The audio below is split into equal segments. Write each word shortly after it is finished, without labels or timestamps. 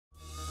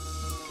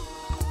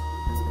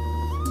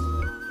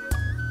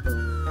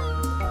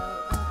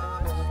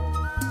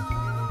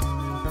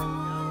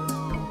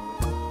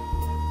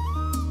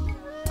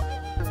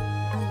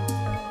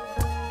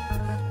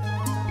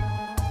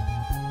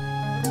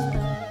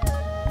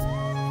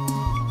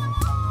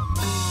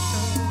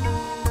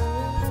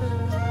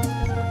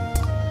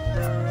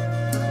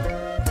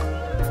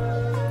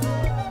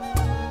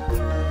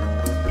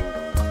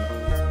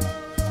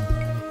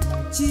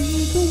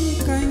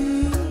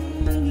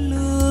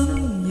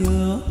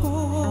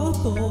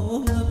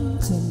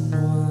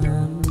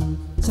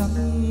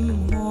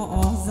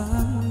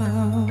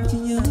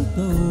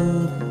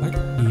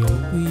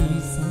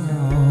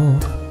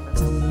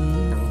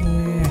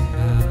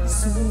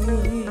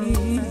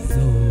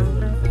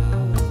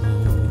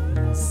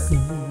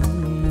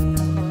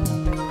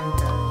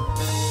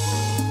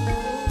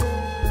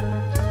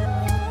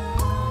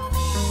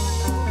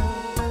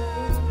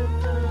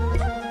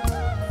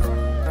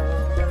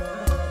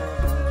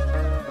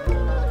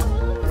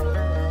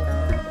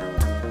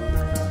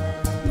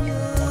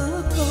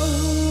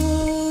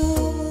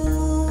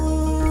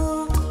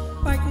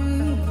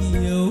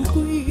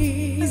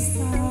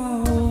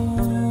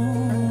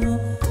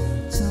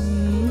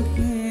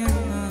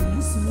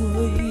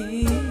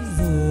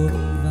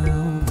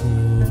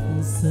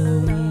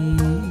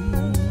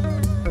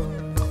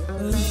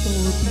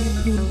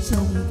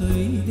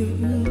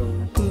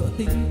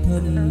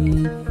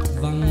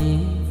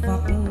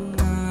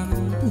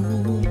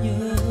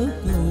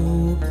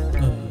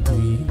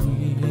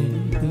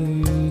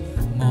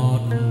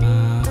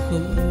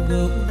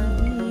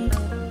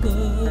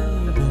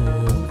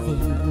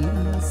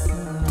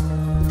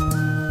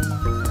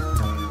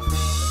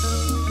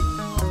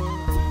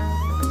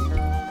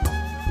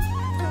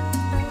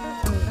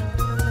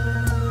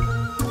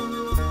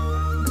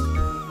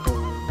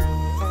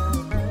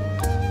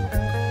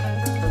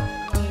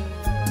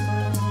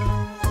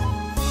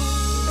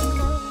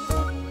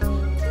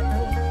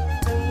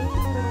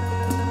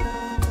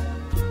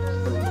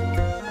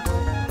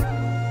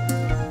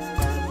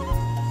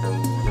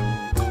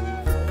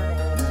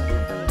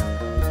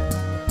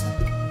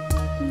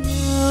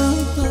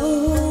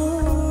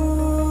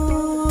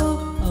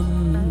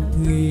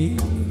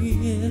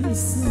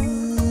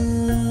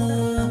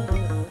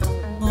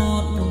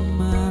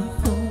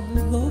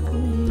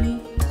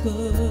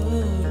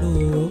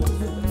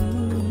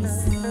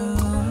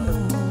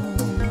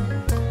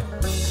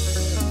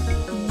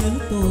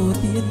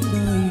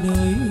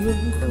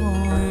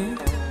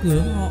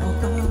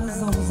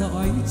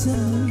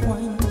chân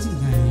quanh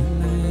ngày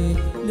này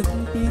lực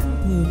tiếng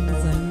thường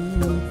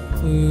dành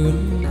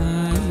ơn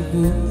ai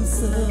buông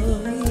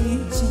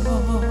sới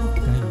cho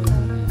cành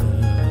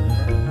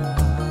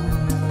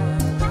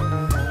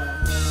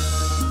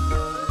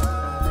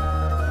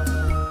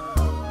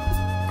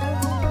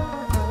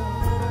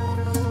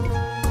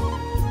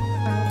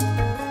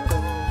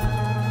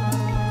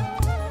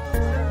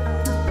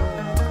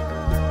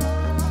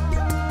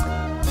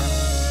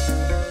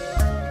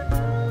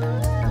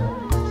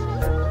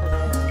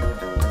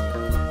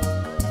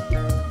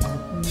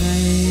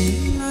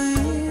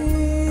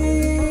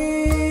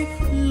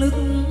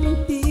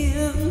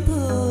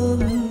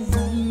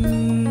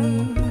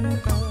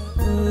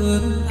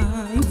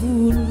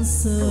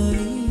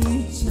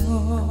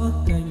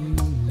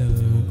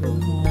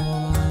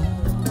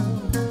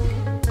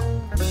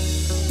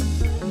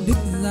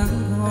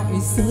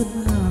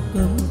sơn hà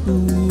cầm tù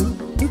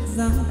đức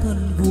giáng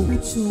thần vũ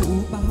trụ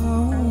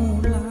bao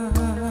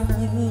la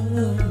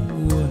nhớ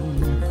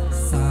nguồn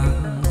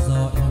sáng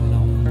rọi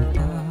lòng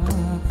ta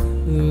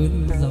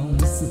ơn dòng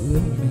sữa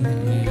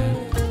mẹ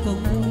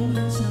công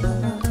cha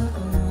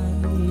ai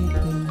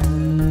từng.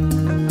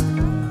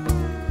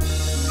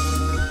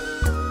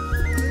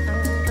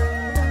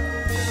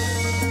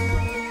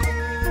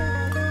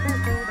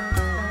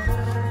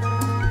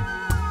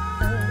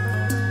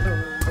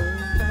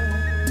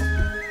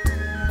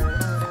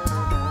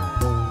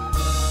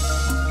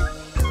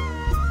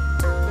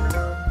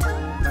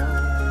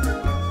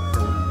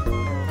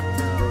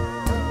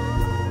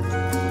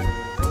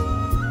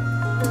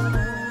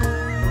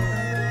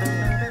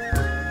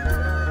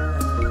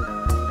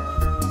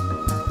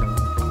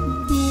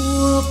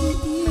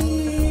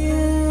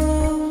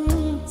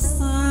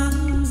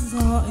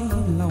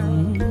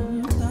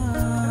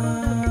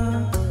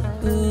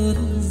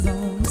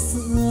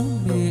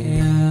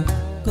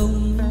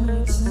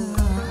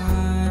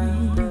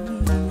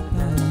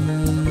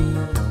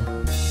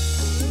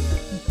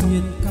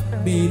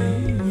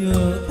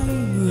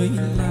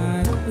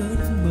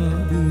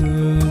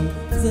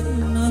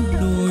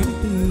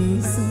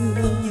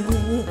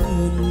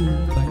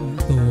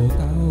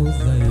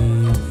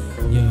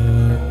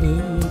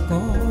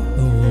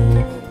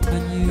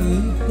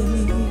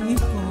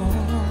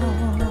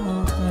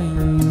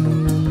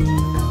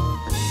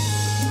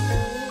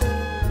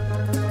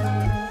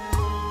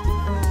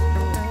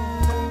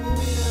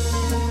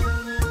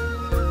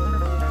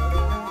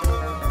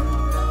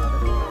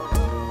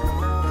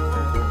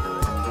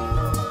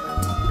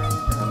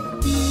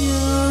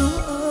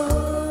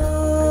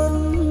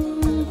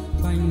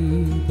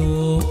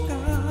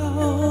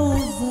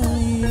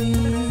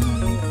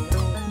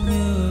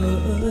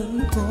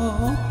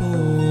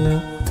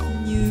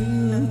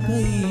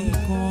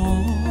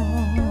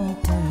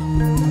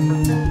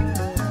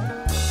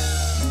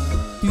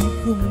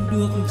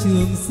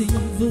 Trường sinh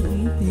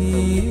vững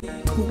thì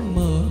cũng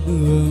mở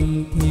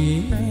đường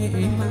thì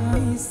mãi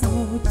mãi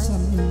sau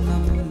trăm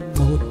năm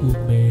một cuộc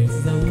bề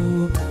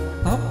dâu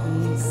tóc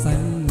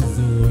xanh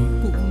rồi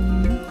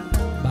cũng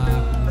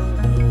bạc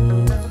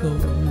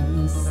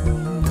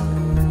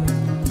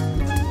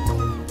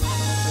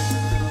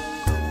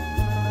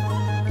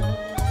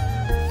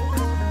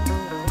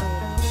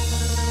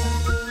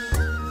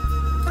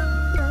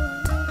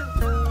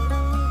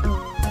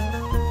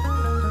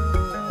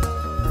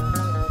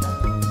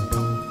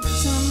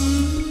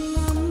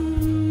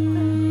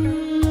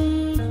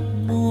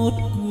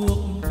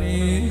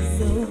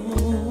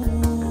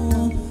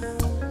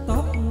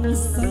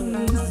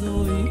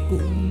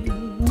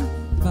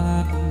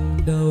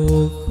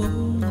đầu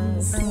không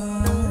xa.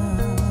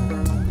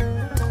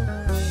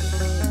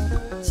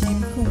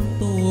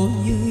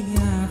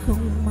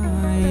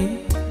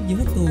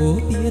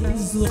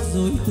 Ruột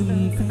rối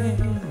từng phen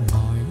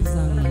hỏi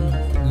rằng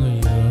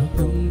người ở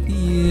cung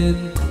tiên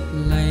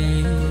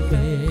lay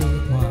về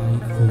thoại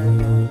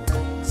phù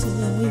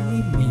chơi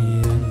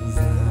miền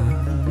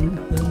giang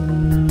tân.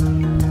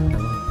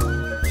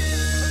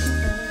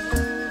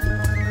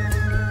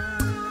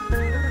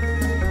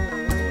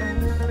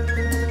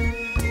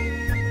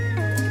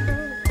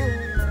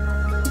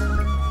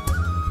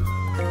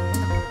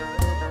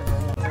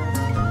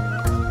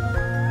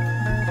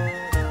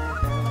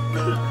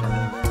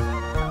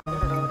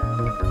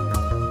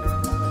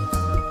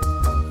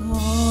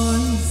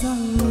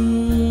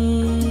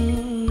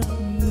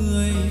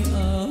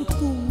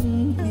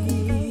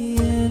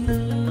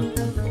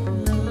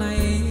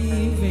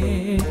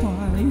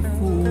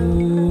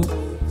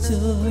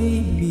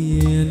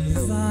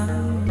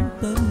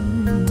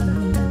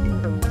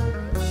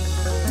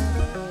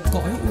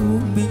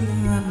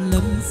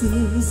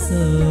 Dư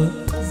sở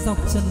dọc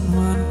trần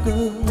hoàn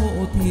cơ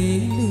ngộ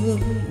thế lương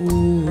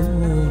ồn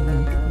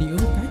điệu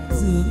cách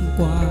dương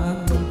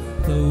quang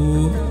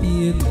cầu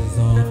tiên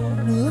giọt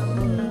nước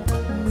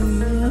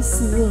mưa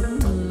sương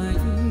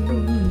lạnh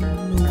lùng.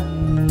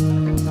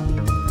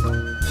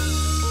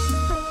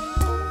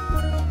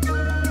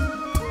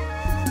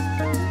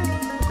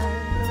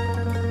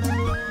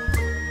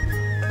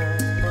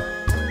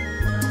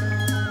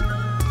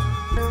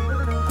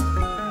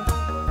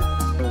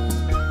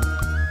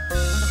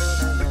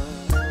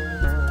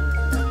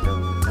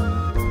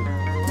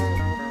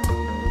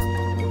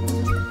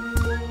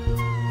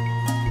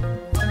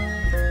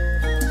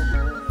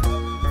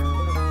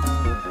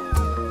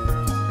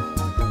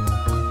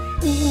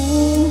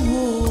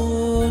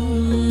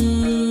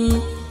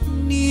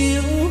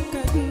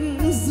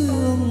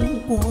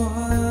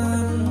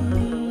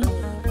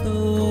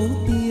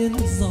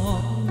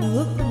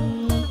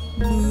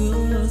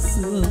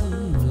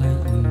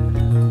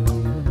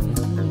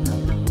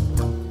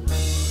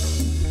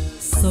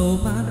 sầu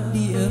bát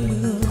đĩa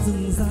mưa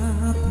rừng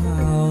giá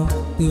thảo,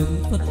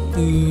 tượng Phật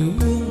từ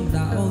hương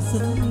đạo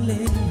dâng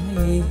lên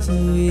hay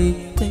trời,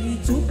 thấy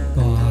chút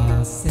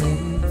quả sen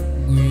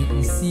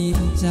nguyện xin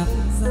chắc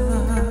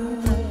giá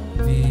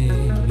về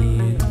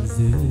miền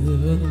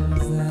dương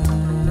gian.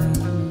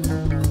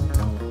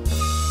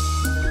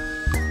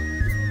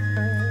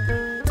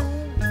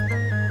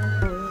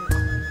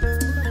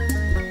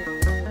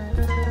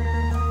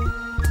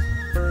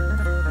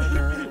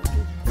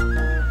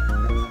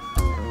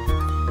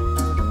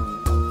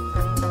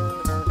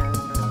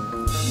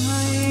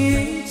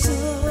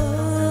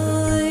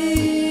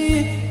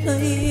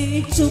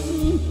 Chúc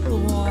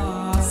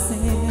tòa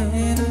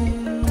sen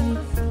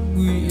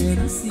nguyện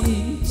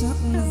xin chắc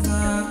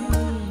dáng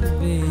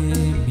về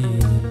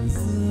miền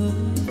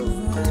dương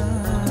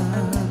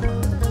gian,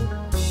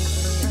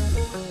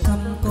 thăm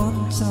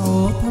con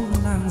cháu thăm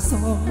làng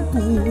xóm cũ,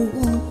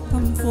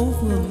 thăm phố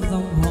phường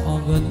dòng họ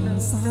gần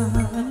xa,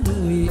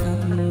 nơi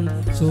ăn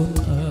chốn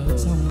ở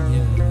trong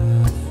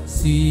nhà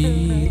suy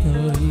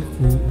thời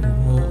phụ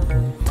hộ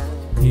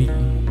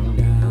thịnh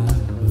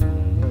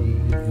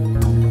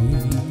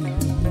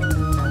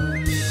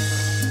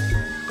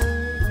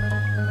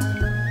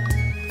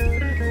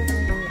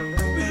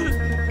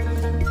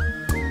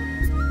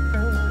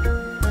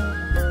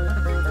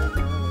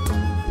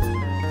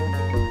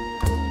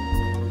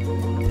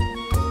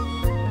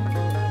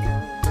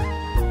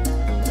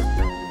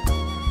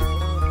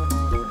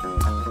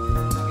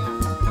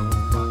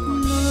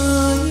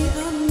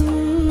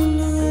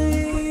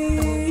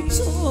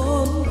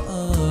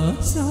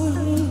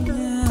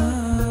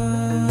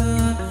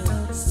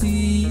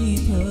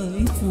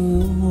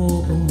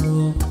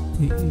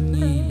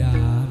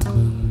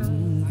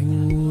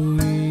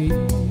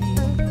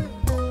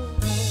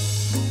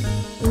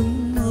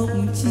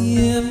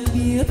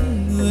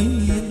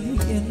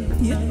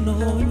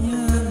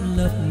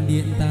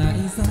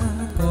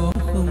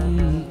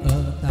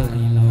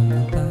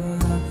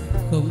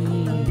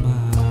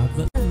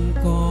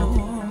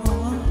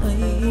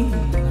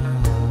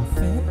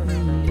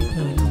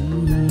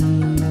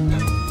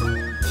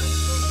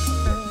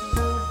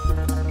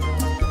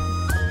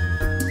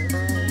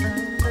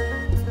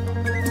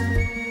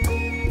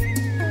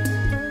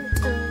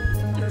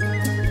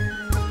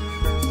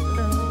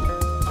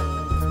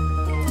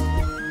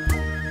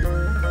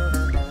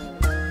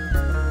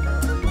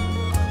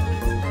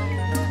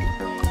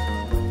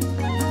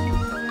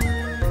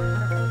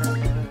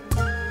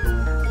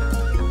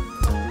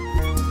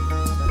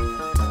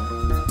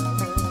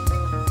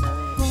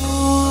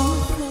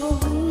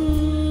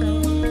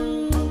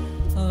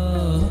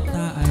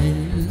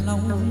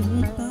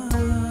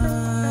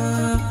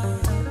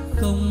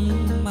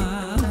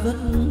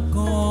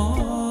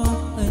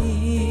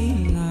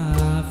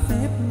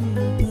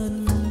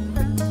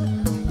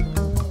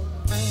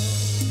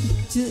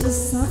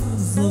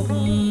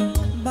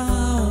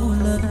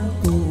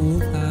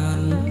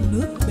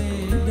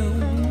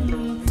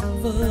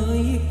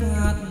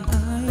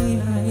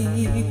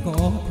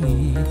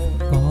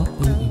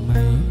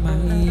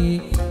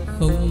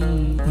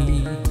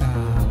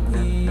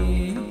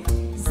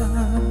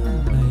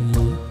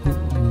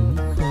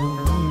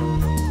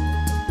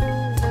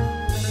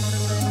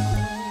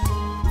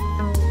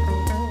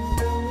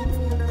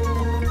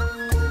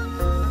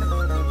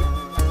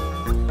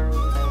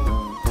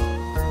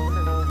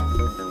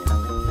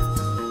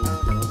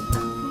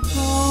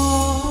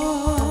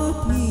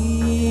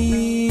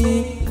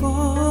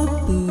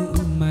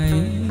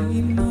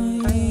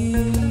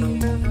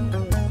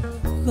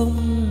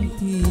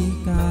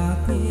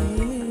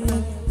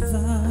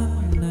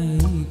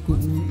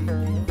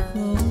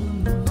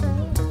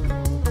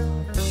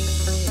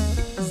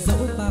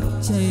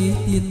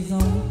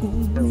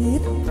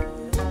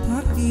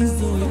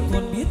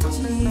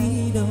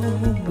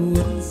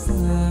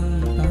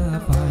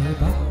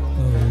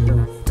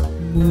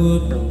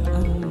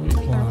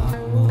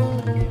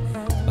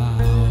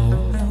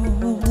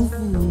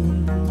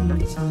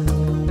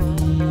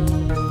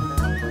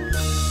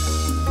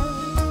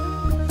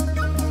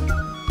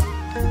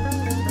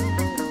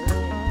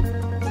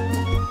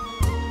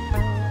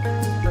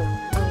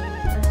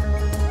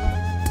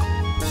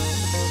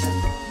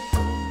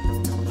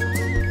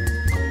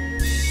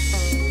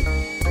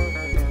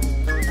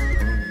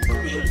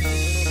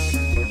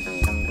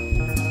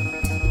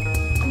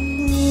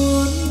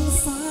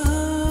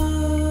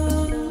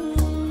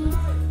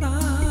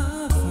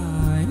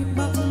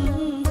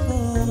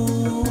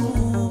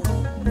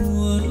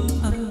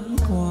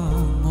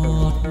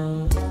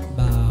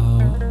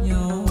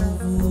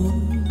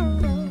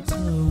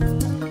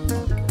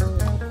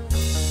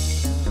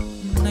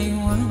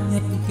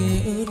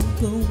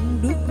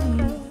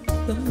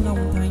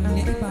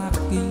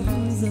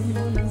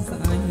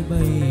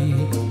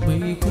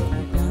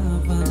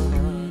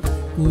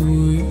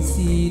cúi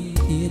xin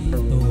tiên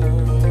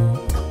tổ